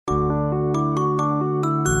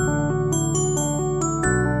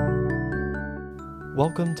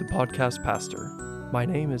Welcome to Podcast Pastor. My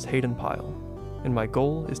name is Hayden Pyle, and my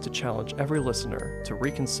goal is to challenge every listener to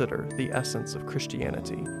reconsider the essence of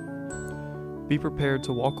Christianity. Be prepared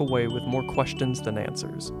to walk away with more questions than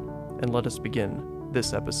answers, and let us begin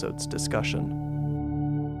this episode's discussion.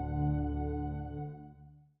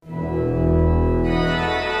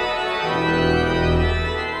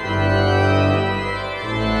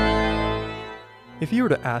 If you were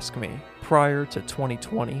to ask me prior to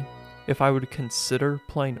 2020 if I would consider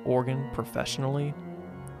playing organ professionally,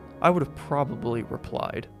 I would have probably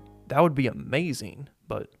replied, that would be amazing,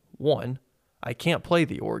 but 1, I can't play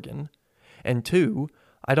the organ, and 2,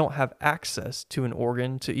 I don't have access to an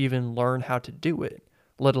organ to even learn how to do it,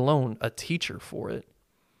 let alone a teacher for it.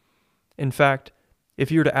 In fact,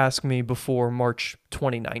 if you were to ask me before March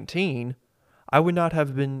 2019, I would not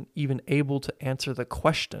have been even able to answer the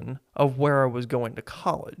question of where I was going to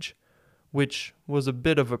college, which was a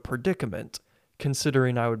bit of a predicament,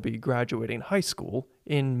 considering I would be graduating high school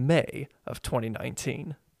in May of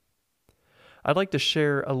 2019. I'd like to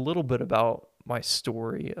share a little bit about my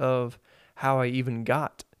story of how I even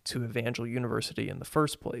got to Evangel University in the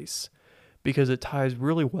first place, because it ties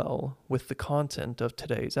really well with the content of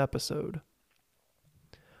today's episode.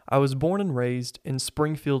 I was born and raised in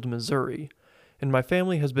Springfield, Missouri, and my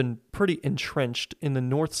family has been pretty entrenched in the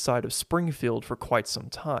north side of Springfield for quite some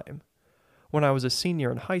time. When I was a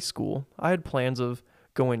senior in high school, I had plans of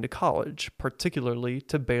going to college, particularly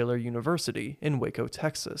to Baylor University in Waco,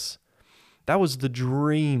 Texas. That was the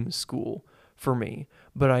dream school for me,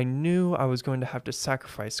 but I knew I was going to have to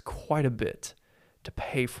sacrifice quite a bit to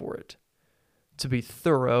pay for it. To be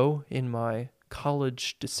thorough in my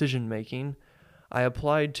college decision-making, I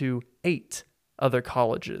applied to 8 other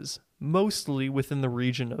colleges, mostly within the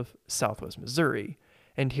region of Southwest Missouri.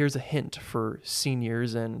 And here's a hint for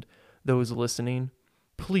seniors and those listening,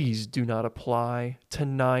 please do not apply to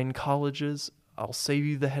 9 colleges. I'll save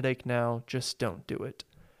you the headache now, just don't do it.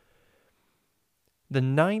 The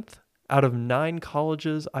 9th out of 9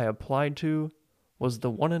 colleges I applied to was the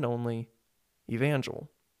one and only Evangel.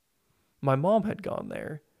 My mom had gone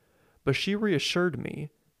there, but she reassured me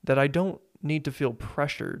that I don't need to feel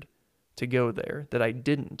pressured to go there, that I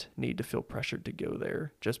didn't need to feel pressured to go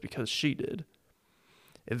there just because she did.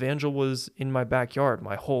 Evangel was in my backyard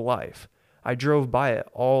my whole life. I drove by it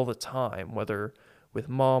all the time, whether with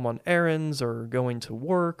mom on errands or going to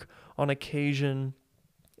work on occasion.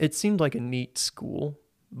 It seemed like a neat school,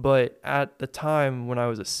 but at the time when I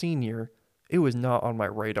was a senior, it was not on my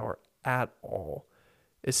radar at all,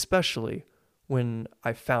 especially when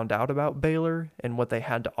I found out about Baylor and what they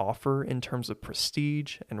had to offer in terms of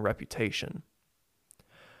prestige and reputation.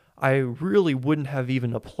 I really wouldn't have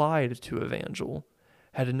even applied to Evangel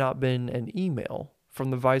had it not been an email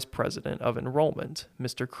from the Vice President of Enrollment,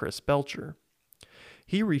 Mr. Chris Belcher.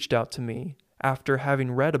 He reached out to me after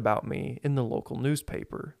having read about me in the local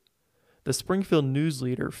newspaper. The Springfield News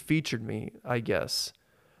Leader featured me, I guess,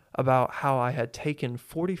 about how I had taken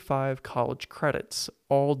 45 college credits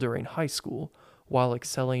all during high school while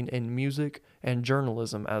excelling in music and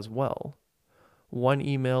journalism as well. One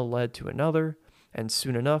email led to another, and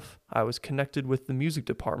soon enough, I was connected with the music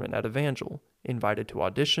department at Evangel, invited to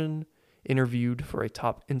audition, interviewed for a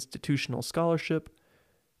top institutional scholarship,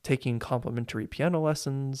 taking complimentary piano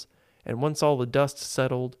lessons, and once all the dust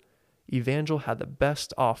settled, Evangel had the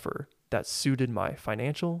best offer that suited my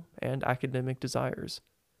financial and academic desires.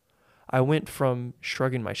 I went from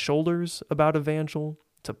shrugging my shoulders about Evangel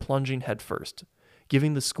to plunging headfirst,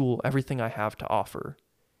 giving the school everything I have to offer.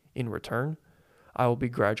 In return, I will be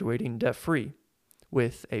graduating debt-free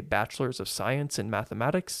with a Bachelor's of Science in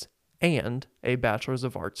Mathematics and a Bachelor's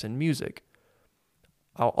of Arts in Music.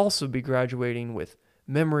 I'll also be graduating with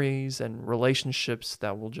memories and relationships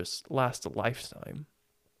that will just last a lifetime.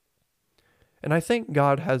 And I think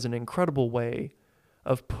God has an incredible way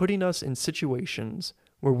of putting us in situations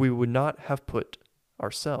where we would not have put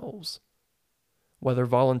ourselves, whether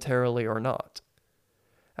voluntarily or not.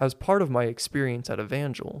 As part of my experience at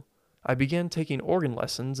Evangel, I began taking organ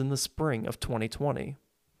lessons in the spring of 2020.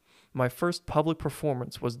 My first public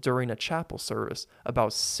performance was during a chapel service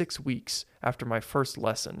about 6 weeks after my first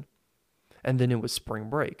lesson, and then it was spring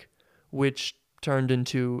break, which turned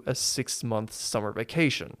into a 6-month summer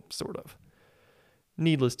vacation, sort of.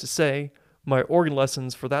 Needless to say, my organ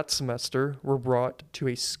lessons for that semester were brought to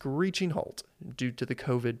a screeching halt due to the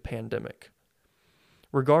COVID pandemic.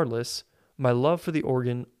 Regardless, my love for the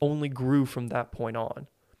organ only grew from that point on,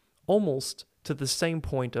 almost to the same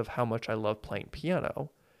point of how much I love playing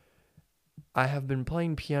piano. I have been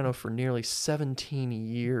playing piano for nearly 17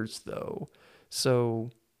 years, though, so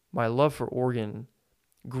my love for organ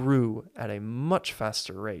grew at a much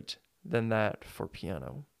faster rate than that for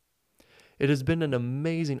piano. It has been an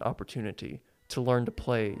amazing opportunity to learn to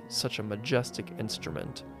play such a majestic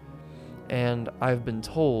instrument, and I've been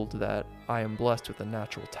told that I am blessed with a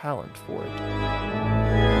natural talent for it.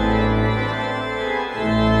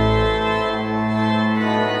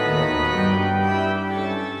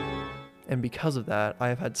 And because of that, I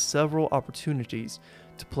have had several opportunities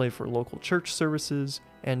to play for local church services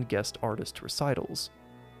and guest artist recitals.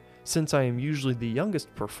 Since I am usually the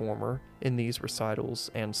youngest performer in these recitals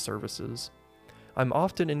and services, I'm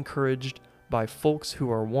often encouraged by folks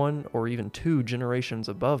who are 1 or even 2 generations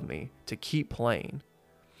above me to keep playing.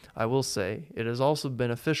 I will say it is also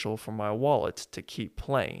beneficial for my wallet to keep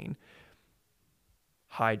playing.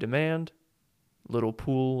 High demand, little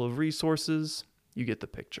pool of resources, you get the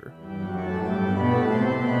picture.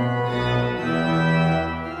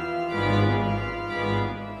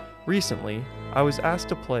 Recently, I was asked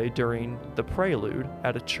to play during the prelude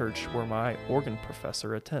at a church where my organ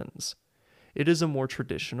professor attends. It is a more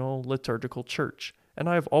traditional liturgical church, and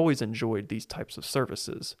I have always enjoyed these types of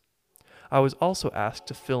services. I was also asked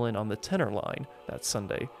to fill in on the tenor line that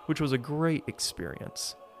Sunday, which was a great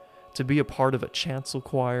experience. To be a part of a chancel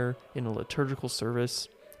choir in a liturgical service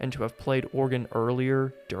and to have played organ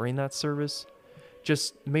earlier during that service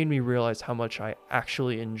just made me realize how much I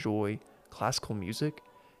actually enjoy classical music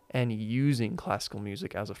and using classical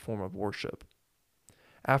music as a form of worship.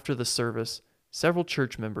 After the service, several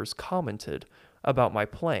church members commented about my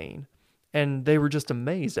playing, and they were just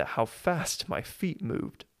amazed at how fast my feet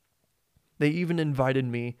moved. They even invited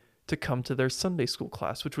me to come to their Sunday school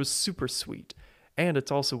class, which was super sweet, and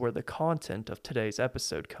it's also where the content of today's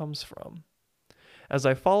episode comes from. As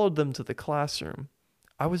I followed them to the classroom,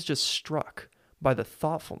 I was just struck by the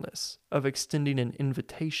thoughtfulness of extending an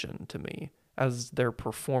invitation to me as their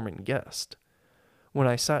performing guest. When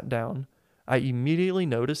I sat down, I immediately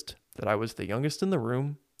noticed that I was the youngest in the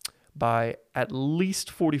room by at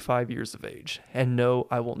least 45 years of age, and no,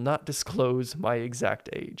 I will not disclose my exact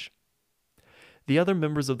age. The other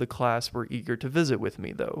members of the class were eager to visit with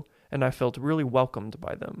me, though, and I felt really welcomed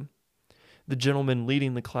by them. The gentleman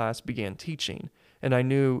leading the class began teaching, and I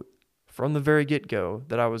knew from the very get-go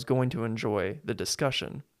that I was going to enjoy the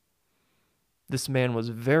discussion. This man was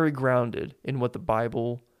very grounded in what the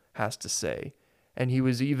Bible has to say, and he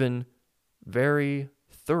was even very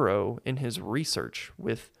thorough in his research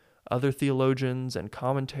with other theologians and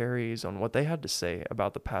commentaries on what they had to say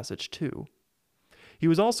about the passage too. He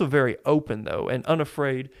was also very open, though, and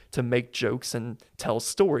unafraid to make jokes and tell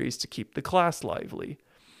stories to keep the class lively.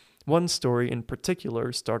 One story in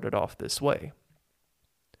particular started off this way.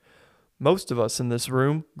 Most of us in this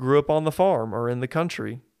room grew up on the farm or in the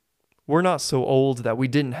country. We're not so old that we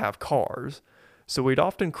didn't have cars, so we'd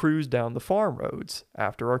often cruise down the farm roads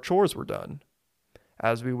after our chores were done.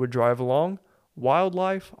 As we would drive along,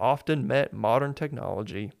 wildlife often met modern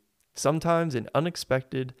technology, sometimes in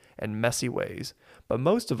unexpected and messy ways, but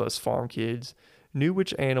most of us farm kids knew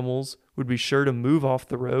which animals would be sure to move off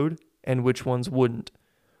the road and which ones wouldn't.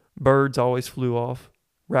 Birds always flew off,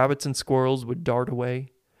 rabbits and squirrels would dart away,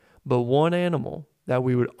 but one animal that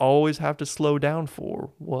we would always have to slow down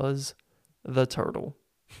for was the turtle.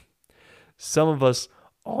 Some of us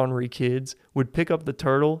ornery kids would pick up the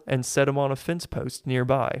turtle and set him on a fence post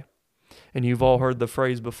nearby. And you've all heard the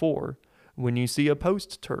phrase before, when you see a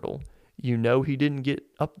post turtle, you know he didn't get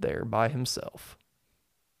up there by himself.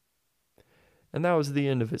 And that was the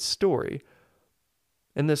end of his story.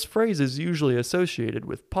 And this phrase is usually associated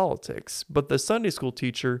with politics, but the Sunday school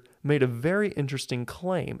teacher made a very interesting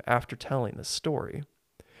claim after telling the story.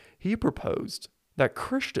 He proposed that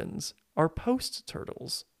Christians are post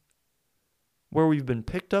turtles, where we've been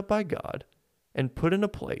picked up by God and put in a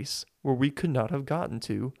place where we could not have gotten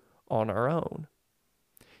to on our own.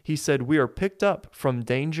 He said we are picked up from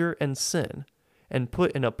danger and sin and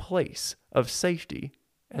put in a place of safety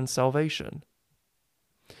and salvation.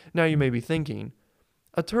 Now you may be thinking,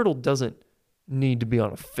 a turtle doesn't need to be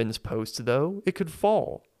on a fence post, though. It could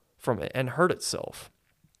fall from it and hurt itself.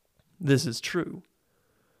 This is true.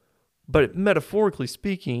 But metaphorically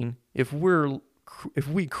speaking, if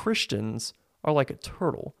we Christians are like a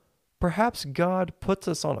turtle, perhaps God puts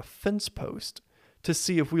us on a fence post to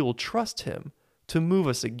see if we will trust him to move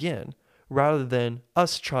us again, rather than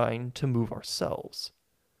us trying to move ourselves.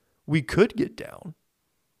 We could get down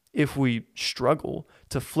if we struggle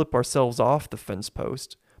to flip ourselves off the fence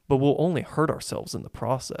post, but we'll only hurt ourselves in the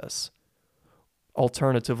process.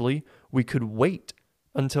 Alternatively, we could wait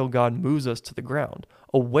until God moves us to the ground,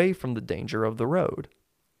 away from the danger of the road.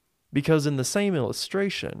 Because in the same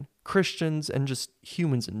illustration, Christians and just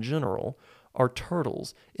humans in general are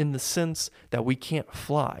turtles in the sense that we can't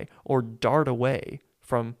fly or dart away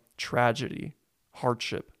from tragedy,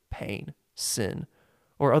 hardship, pain, sin,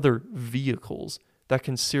 or other vehicles that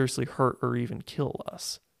can seriously hurt or even kill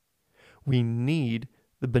us. We need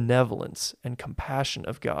the benevolence and compassion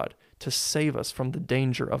of God to save us from the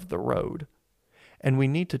danger of the road, and we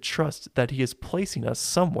need to trust that He is placing us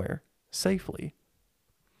somewhere safely.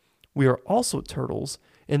 We are also turtles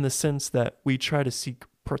in the sense that we try to seek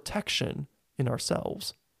protection in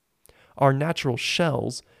ourselves. Our natural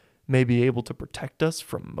shells may be able to protect us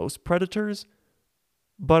from most predators,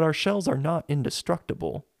 but our shells are not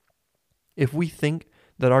indestructible. If we think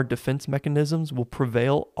that our defense mechanisms will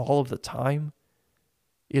prevail all of the time,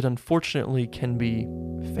 it unfortunately can be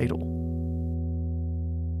fatal.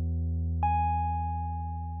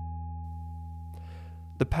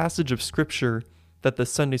 The passage of Scripture that the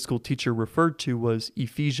Sunday school teacher referred to was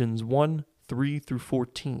Ephesians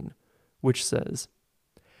 1:3-14, which says,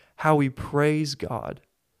 "How we praise God,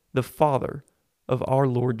 the Father of our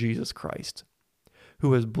Lord Jesus Christ,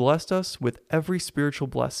 who has blessed us with every spiritual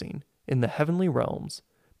blessing in the heavenly realms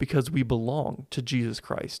because we belong to Jesus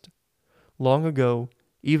Christ. Long ago,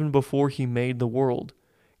 even before He made the world,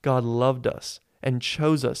 God loved us and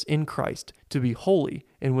chose us in Christ to be holy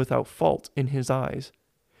and without fault in His eyes.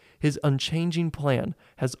 His unchanging plan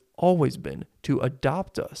has always been to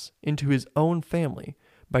adopt us into His own family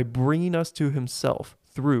by bringing us to Himself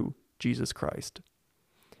through Jesus Christ.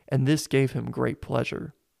 And this gave Him great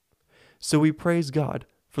pleasure. So we praise God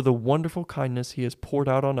for the wonderful kindness He has poured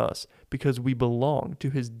out on us because we belong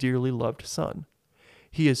to His dearly loved Son.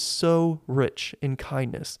 He is so rich in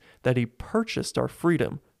kindness that He purchased our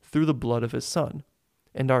freedom through the blood of His Son,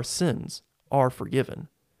 and our sins are forgiven.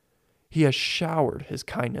 He has showered His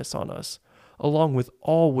kindness on us, along with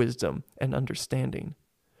all wisdom and understanding.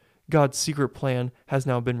 God's secret plan has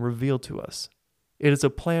now been revealed to us. It is a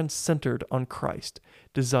plan centered on Christ,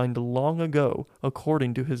 designed long ago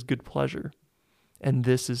according to His good pleasure. And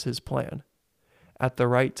this is His plan. At the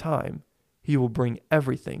right time, He will bring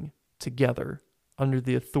everything together under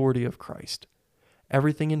the authority of Christ,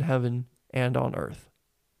 everything in heaven and on earth.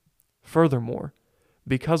 Furthermore,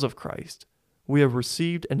 because of Christ, we have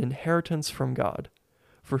received an inheritance from God,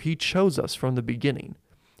 for He chose us from the beginning,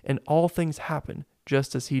 and all things happen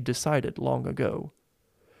just as He decided long ago.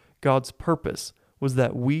 God's purpose was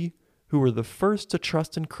that we, who were the first to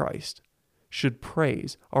trust in Christ, should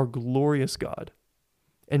praise our glorious God.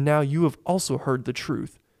 And now you have also heard the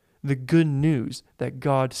truth, the good news that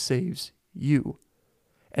God saves you.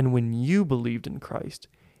 And when you believed in Christ,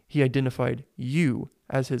 He identified you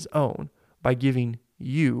as His own by giving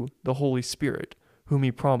you the Holy Spirit, whom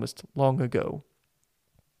He promised long ago.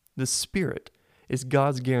 The Spirit is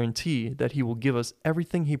God's guarantee that He will give us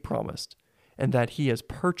everything He promised, and that He has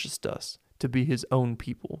purchased us to be His own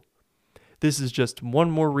people. This is just one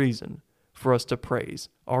more reason for us to praise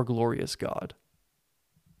our glorious God.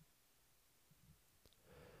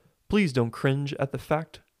 Please don't cringe at the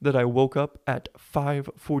fact that I woke up at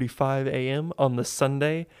 5:45 a.m. on the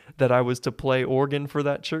Sunday that I was to play organ for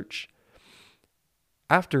that church.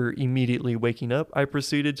 After immediately waking up, I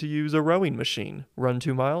proceeded to use a rowing machine, run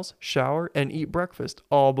 2 miles, shower, and eat breakfast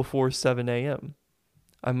all before 7 a.m.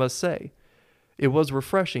 I must say, it was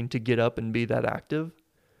refreshing to get up and be that active,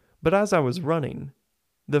 but as I was running,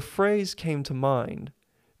 the phrase came to mind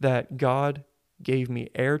that God gave me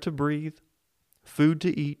air to breathe, food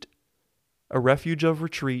to eat, a refuge of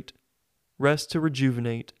retreat, rest to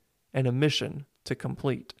rejuvenate, and a mission to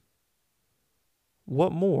complete.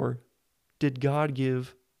 What more did God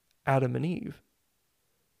give Adam and Eve,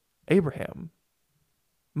 Abraham,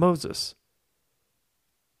 Moses,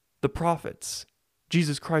 the prophets,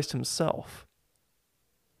 Jesus Christ Himself?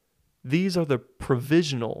 These are the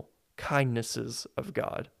provisional kindnesses of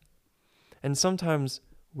God. And sometimes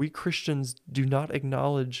we Christians do not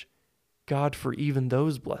acknowledge God for even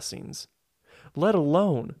those blessings, let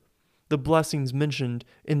alone the blessings mentioned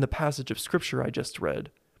in the passage of Scripture I just read.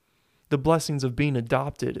 The blessings of being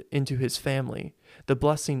adopted into His family, the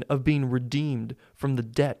blessing of being redeemed from the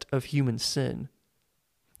debt of human sin,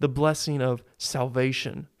 the blessing of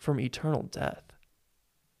salvation from eternal death.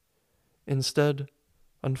 Instead,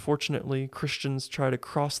 unfortunately, Christians try to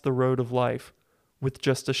cross the road of life with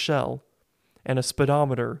just a shell and a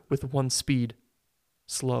speedometer with one speed,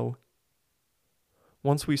 slow.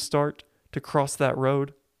 Once we start to cross that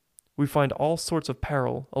road, we find all sorts of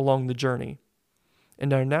peril along the journey.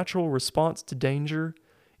 And our natural response to danger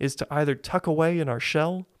is to either tuck away in our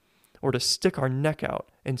shell or to stick our neck out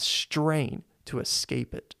and strain to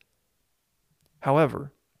escape it.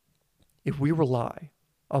 However, if we rely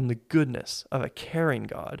on the goodness of a caring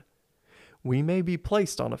God, we may be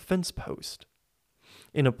placed on a fence post,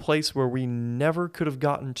 in a place where we never could have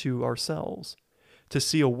gotten to ourselves, to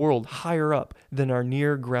see a world higher up than our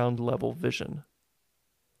near ground level vision.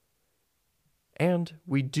 And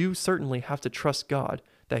we do certainly have to trust God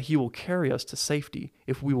that He will carry us to safety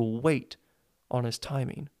if we will wait on His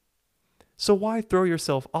timing. So why throw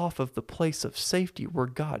yourself off of the place of safety where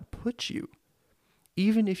God put you,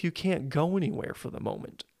 even if you can't go anywhere for the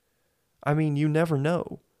moment? I mean, you never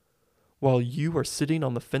know. While you are sitting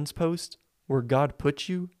on the fence post where God put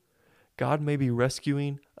you, God may be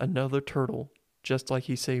rescuing another turtle just like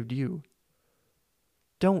He saved you.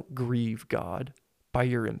 Don't grieve God by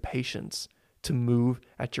your impatience to move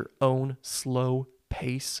at your own slow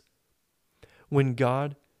pace. When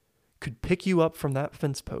God could pick you up from that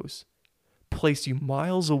fence post, place you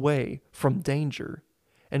miles away from danger,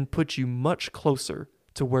 and put you much closer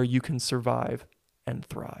to where you can survive and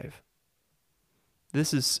thrive.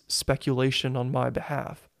 This is speculation on my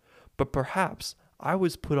behalf, but perhaps I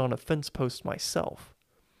was put on a fence post myself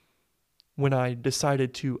when I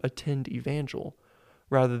decided to attend Evangel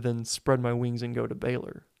rather than spread my wings and go to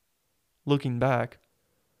Baylor. Looking back,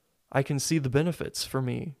 I can see the benefits for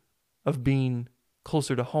me of being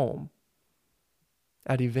closer to home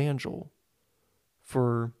at Evangel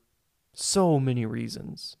for so many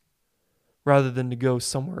reasons, rather than to go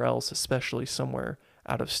somewhere else, especially somewhere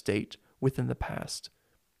out of state within the past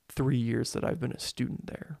 3 years that I've been a student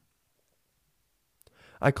there.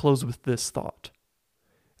 I close with this thought.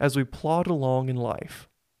 As we plod along in life,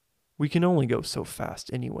 we can only go so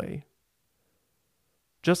fast anyway.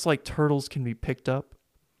 Just like turtles can be picked up,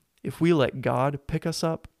 if we let God pick us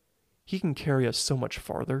up, He can carry us so much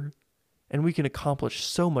farther, and we can accomplish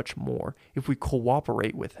so much more if we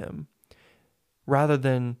cooperate with Him, rather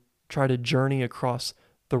than try to journey across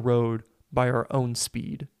the road by our own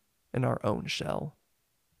speed and our own shell.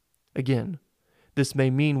 Again, this may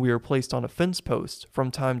mean we are placed on a fence post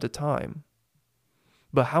from time to time,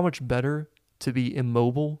 but how much better to be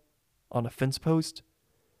immobile on a fence post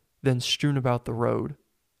than strewn about the road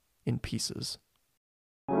in pieces.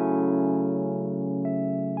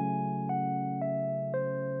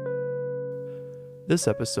 This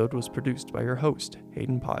episode was produced by your host,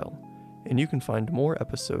 Hayden Pyle, and you can find more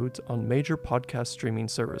episodes on major podcast streaming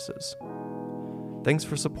services. Thanks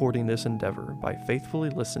for supporting this endeavor by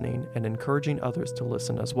faithfully listening and encouraging others to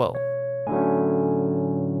listen as well.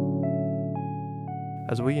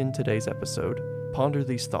 As we end today's episode, ponder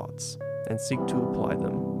these thoughts and seek to apply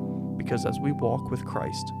them, because as we walk with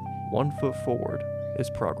Christ, 1 foot forward is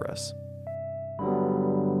progress.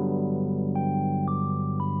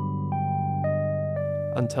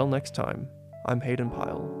 Until next time, I'm Hayden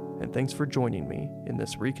Pyle, and thanks for joining me in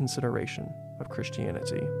this reconsideration of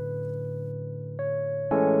Christianity.